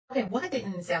Okay, why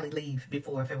didn't Sally leave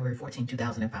before February 14,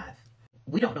 2005?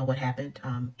 We don't know what happened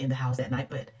in the house that night,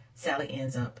 but Sally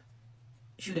ends up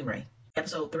shooting Ray.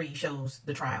 Episode 3 shows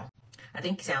the trial. I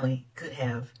think Sally could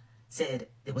have said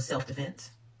it was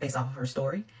self-defense based off of her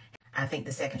story. I think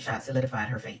the second shot solidified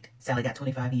her fate. Sally got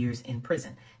 25 years in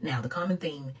prison. Now, the common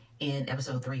theme in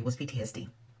episode 3 was PTSD.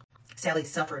 Sally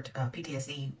suffered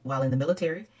PTSD while in the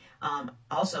military,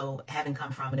 also having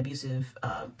come from an abusive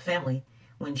family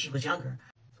when she was younger.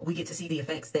 We get to see the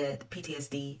effects that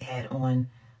PTSD had on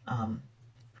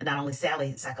not only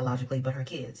Sally psychologically, but her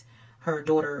kids. Her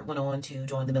daughter went on to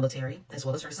join the military, as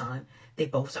well as her son. They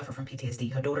both suffer from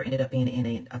PTSD. Her daughter ended up being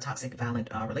in a toxic,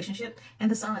 violent relationship, and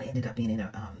the son ended up being in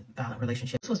a violent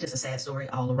relationship. This was just a sad story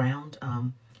all around.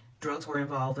 Drugs were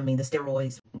involved. I mean, the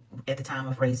steroids at the time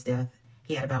of Ray's death,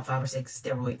 he had about 5 or 6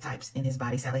 steroid types in his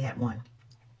body. Sally had one.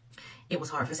 It was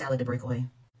hard for Sally to break away.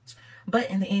 But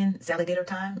in the end, Sally did her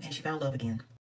time, and she found love again.